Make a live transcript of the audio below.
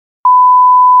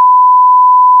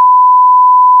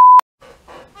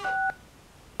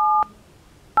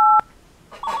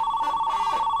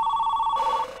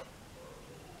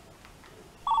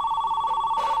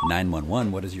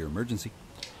911, what is your emergency?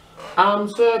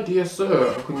 Sir, dear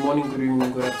sir, good morning, good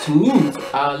evening, good afternoon.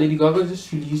 Lady Gaga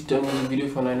just released a music video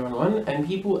for 911 and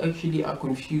people actually are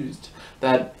confused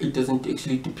that it doesn't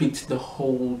actually depict the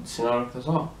whole scenario of the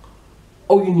song.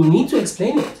 Oh, you need to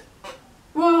explain it?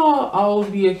 Well, I'll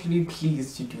be actually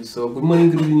pleased to do so. Good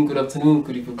morning, good evening, good afternoon,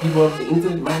 good evening, people of the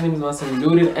internet. My name is Master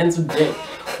Reloaded and today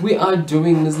we are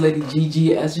doing Miss Lady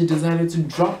Gigi as she decided to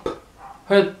drop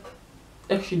her,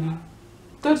 actually,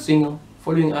 third single,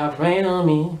 following up Rain on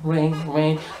Me, Rain,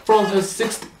 Rain, from her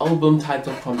 6th album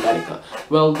titled Chromatica.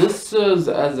 Well, this is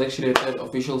actually a third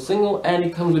official single and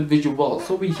it comes with visuals.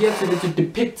 So we're here today to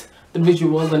depict the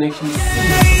visuals and actually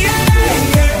see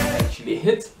actually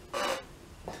hit.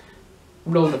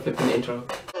 Roll the flipping intro.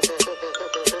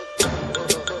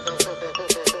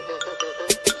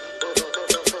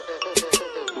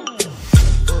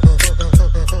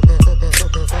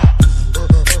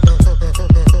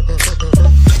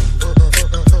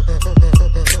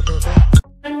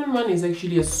 911 is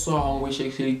actually a song which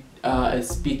actually is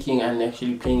speaking and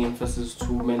actually paying emphasis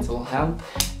to mental health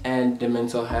and the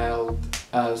mental health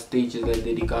stages that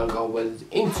Lady Gaga was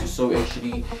into. So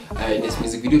actually in this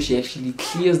music video she actually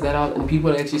clears that out, and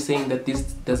people are actually saying that this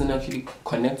doesn't actually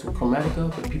connect with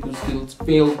Chromatica, but people still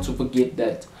fail to forget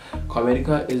that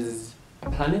Chromatica is a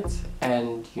planet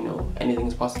and you know anything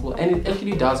is possible, and it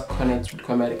actually does connect with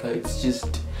Chromatica. It's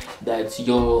just that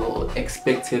you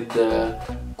expected the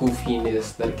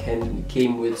goofiness that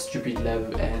came with Stupid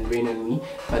Love and Rain on Me,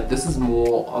 but this is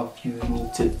more of you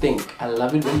need to think. I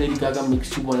love it when Lady Gaga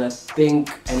makes you wanna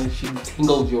think and actually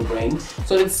tingles your brain.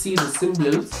 So let's see the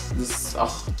symbols,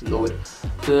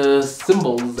 the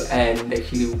symbols and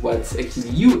actually what's actually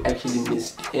you actually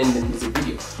missed in the music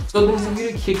video. So the music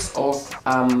video kicks off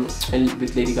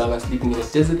with Lady Gaga sleeping in a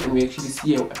desert, and we actually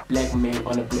see a black man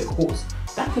on a black horse.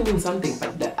 That could mean something,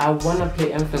 but I want to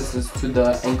pay emphasis to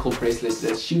the ankle bracelet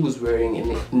that she was wearing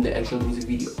in the actual music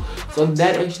video. So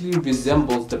that actually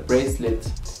resembles the bracelet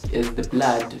is the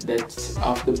blood that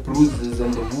of the bruises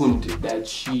and the wound that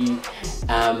she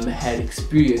had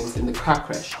experienced in the car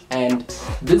crash, and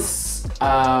this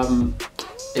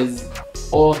is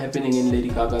all happening in Lady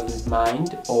Gaga's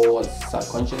mind, or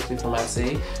subconsciously, if I might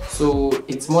say. So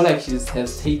it's more like she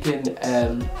has taken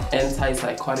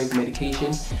antipsychotic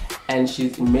medication and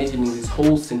she's imagining this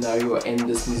whole scenario in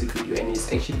this music video, and it's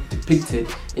actually depicted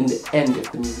in the end of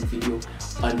the music video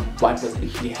on what was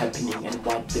actually happening and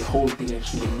what the whole thing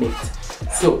actually meant.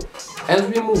 So as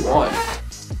we move on,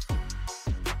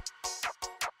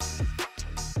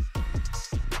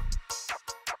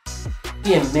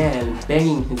 see a man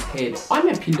banging his head on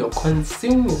a pillow,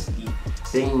 continuously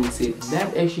banging his head.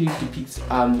 That actually depicts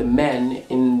the man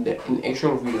in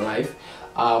actual real life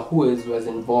who was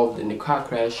involved in the car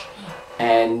crash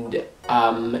and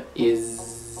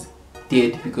is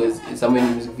dead, because somewhere in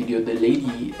the music video the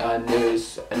lady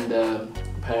nurse and the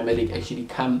paramedic actually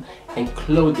come and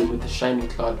clothe him with a shining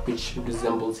cloth which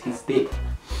resembles his death.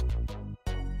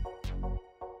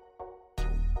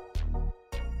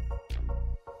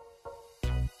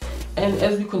 And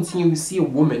as we continue, we see a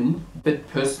woman, that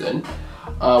person,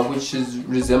 which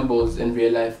resembles in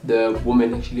real life the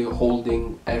woman actually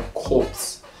holding a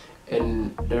corpse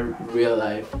in the real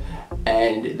life,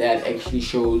 and that actually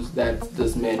shows that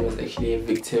this man was actually a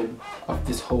victim of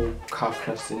this whole car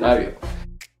crash scenario.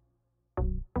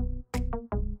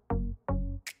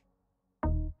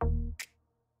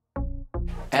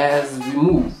 As we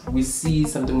move, we see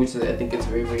something which I think is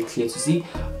very, very clear to see.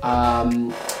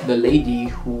 The lady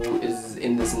who is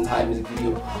in this entire music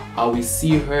video, we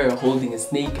see her holding a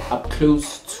snake up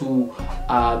close to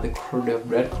the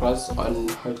Red Cross on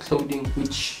her clothing,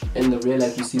 which in the real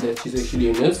life you see that she's actually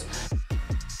a nurse.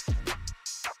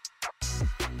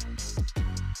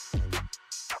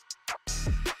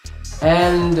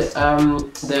 And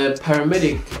the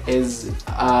paramedic is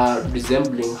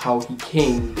resembling how they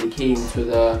came to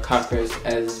the car crash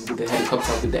as with the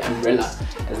helicopter with the umbrella,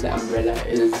 as the umbrella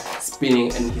is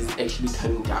spinning and he's actually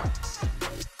coming down.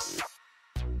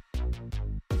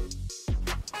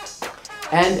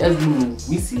 And as we move,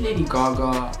 we see Lady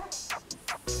Gaga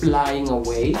flying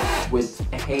away with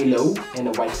a halo and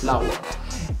a white flower.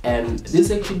 And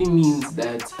this actually means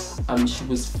that she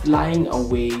was flying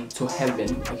away to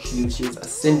heaven. Actually, she was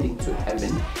ascending to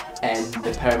heaven, and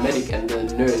the paramedic and the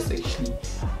nurse actually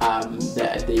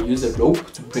they use a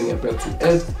rope to bring her back to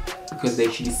earth because they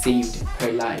actually saved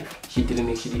her life. She didn't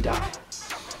actually die.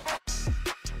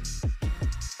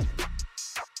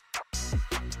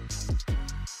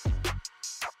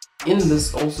 In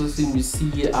this also scene we see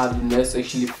the nurse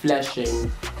actually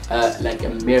flashing like a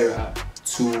mirror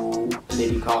to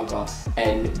Lady Gaga.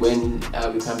 And when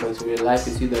we come back to real life,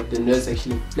 we see that the nurse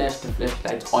actually flashed the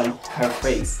flashlight on her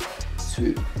face. So,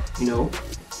 you know,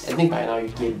 I think by now you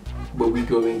get where we're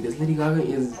going. This Lady Gaga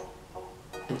is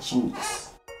a genius.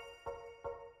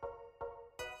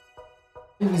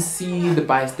 We see the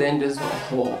bystanders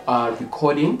who are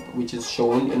recording, which is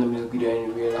shown in the music video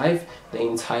and in real life, the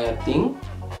entire thing.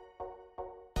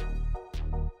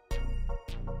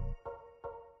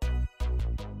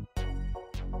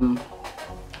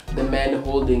 The man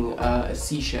holding a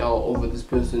seashell over this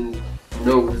person's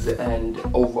nose and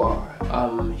over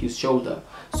his shoulder.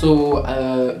 So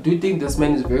do you think this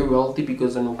man is very wealthy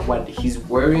because of what he's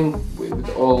wearing, with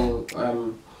all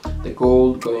the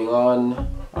gold going on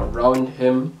around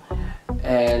him?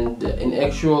 And in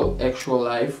actual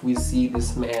life, we see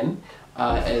this man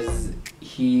as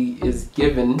he is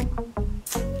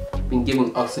been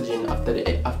given oxygen after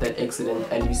that accident,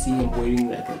 and we see him wearing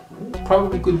like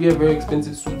probably could be a very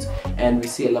expensive suit, and we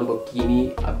see a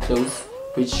Lamborghini up close,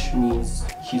 which means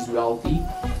he's wealthy.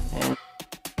 And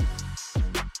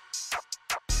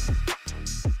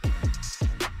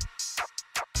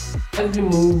as we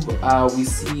move, we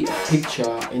see a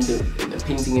picture in the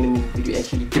painting in the music video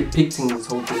actually depicting this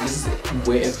whole thing. This is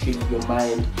where actually your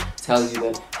mind tells you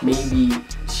that maybe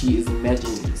she is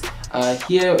imagining this.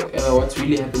 Here, what's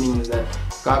really happening is that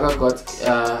Gaga got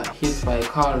hit by a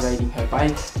car riding her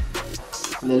bike.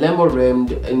 The Lambo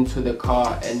rammed into the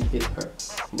car and hit her.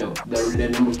 You know, the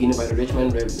Lamborghini by the rich man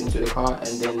rammed into the car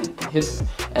and then hit her.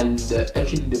 And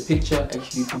actually the picture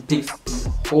actually depicts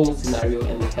the whole scenario,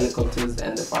 and the helicopters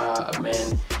and the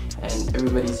fireman and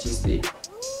everybody's just there.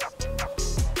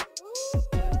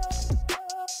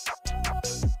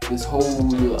 This whole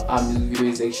music video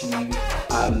is actually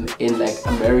in like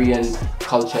American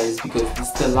culture, is because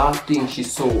it's the last thing she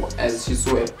saw, as she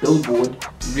saw a billboard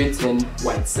written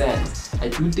White Sands. I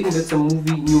do think that's a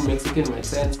movie, New Mexican White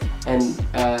Sands, and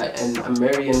an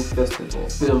American festival,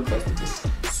 film festival.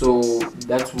 So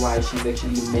that's why she's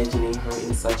actually imagining her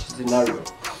in such a scenario.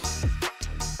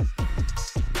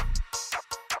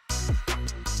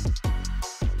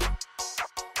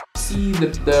 See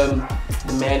the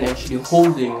man actually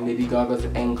holding Lady Gaga's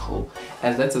ankle,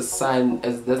 as that's a sign,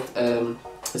 as that's a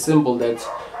symbol that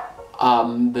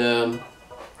the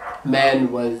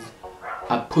man was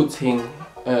putting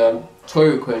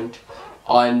Tourniquet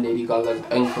on Lady Gaga's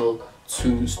ankle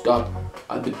to stop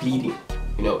the bleeding,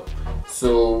 you know.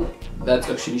 So that's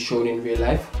actually shown in real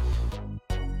life.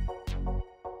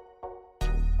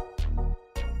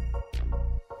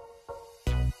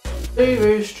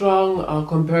 Very strong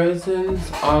comparisons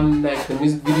on like the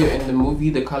music video and the movie,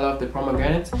 The Color of the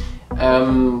Pomegranate,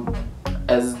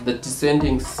 as the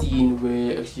descending scene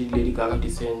where actually Lady Gaga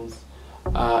descends,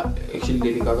 actually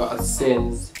Lady Gaga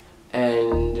ascends,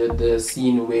 and the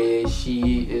scene where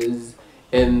she is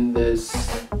in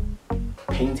this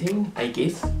painting, I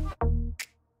guess.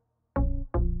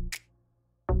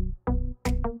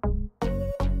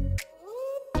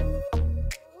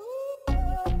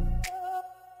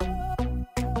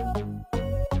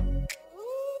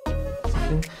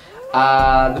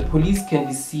 The police can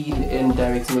be seen in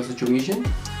directing the situation.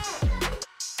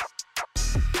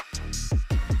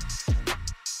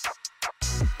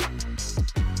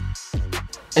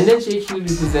 And then she actually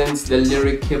represents the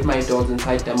lyric "Keep my dolls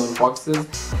inside diamond boxes,"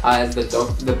 as the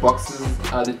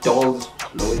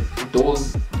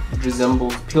dolls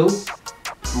resemble pills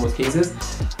in most cases.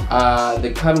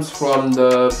 That comes from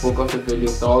the book of the Valley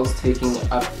of Dolls,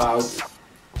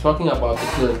 talking about the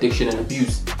pill addiction and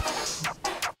abuse.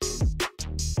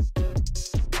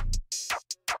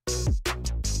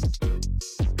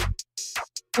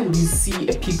 And we see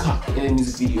a peacock in the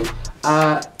music video.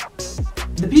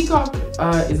 The peacock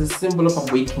is a symbol of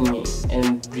awakening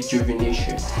and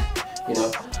rejuvenation, you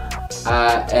know,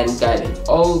 and guidance.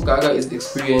 All Gaga is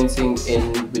experiencing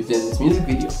within this music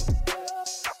video.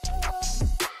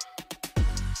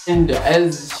 And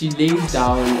as she lays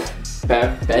down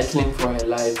battling for her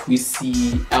life, we see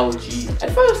LG.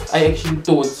 At first, I actually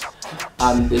thought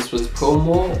this was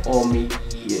promo or maybe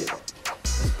a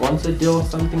sponsor deal or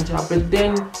something, but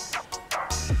then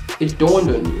it dawned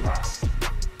on me.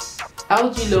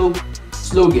 LG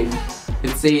slogan,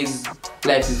 it says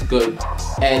life is good,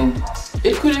 and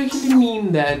it could actually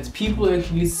mean that people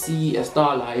actually see a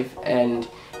star life, and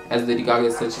as Lady Gaga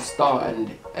is such a star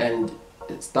and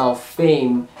star of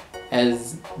fame,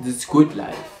 as this good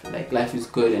life, like life is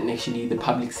good, and actually the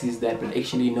public sees that, but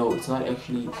actually no, it's not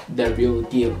actually the real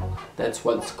deal. That's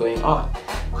what's going on,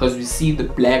 because we see the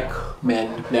black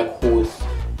man, black horse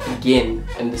again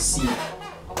in the sea,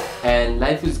 and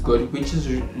Life Is Good, which is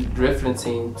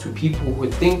referencing to people who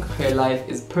think her life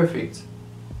is perfect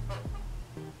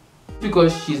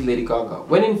because she's Lady Gaga,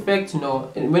 when in fact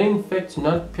no, and when in fact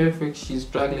not perfect. She's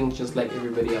struggling just like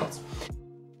everybody else.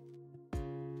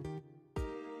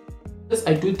 Yes,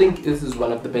 I do think this is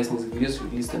one of the best music videos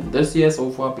released in this year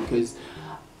so far, because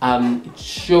it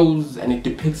shows and it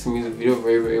depicts the music video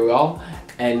very well,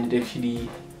 and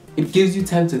it gives you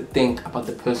time to think about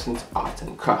the person's art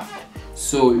and craft.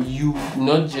 So you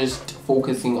not just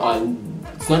focusing on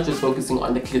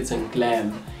the glitz and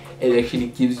glam, it actually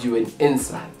gives you an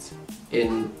insight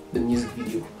in the music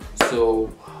video.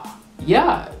 So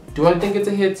yeah, do I think it's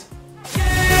a hit?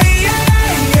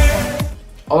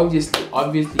 Obviously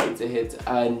it's a hit,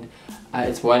 and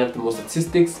it's one of the most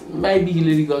artistic, maybe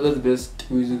Lady Gaga's best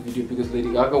music video, because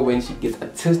Lady Gaga, when she gets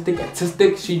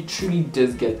artistic, she truly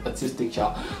does get artistic,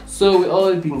 child. So with all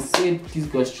that being said, please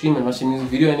go stream and watch the music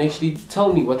video, and actually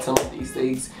tell me what some of the Easter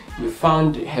eggs you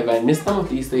found. Have I missed some of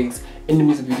the Easter eggs in the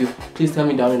music video? Please tell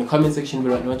me down in the comment section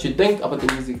below what you think about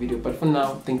the music video. But for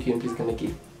now, thank you, and please connect.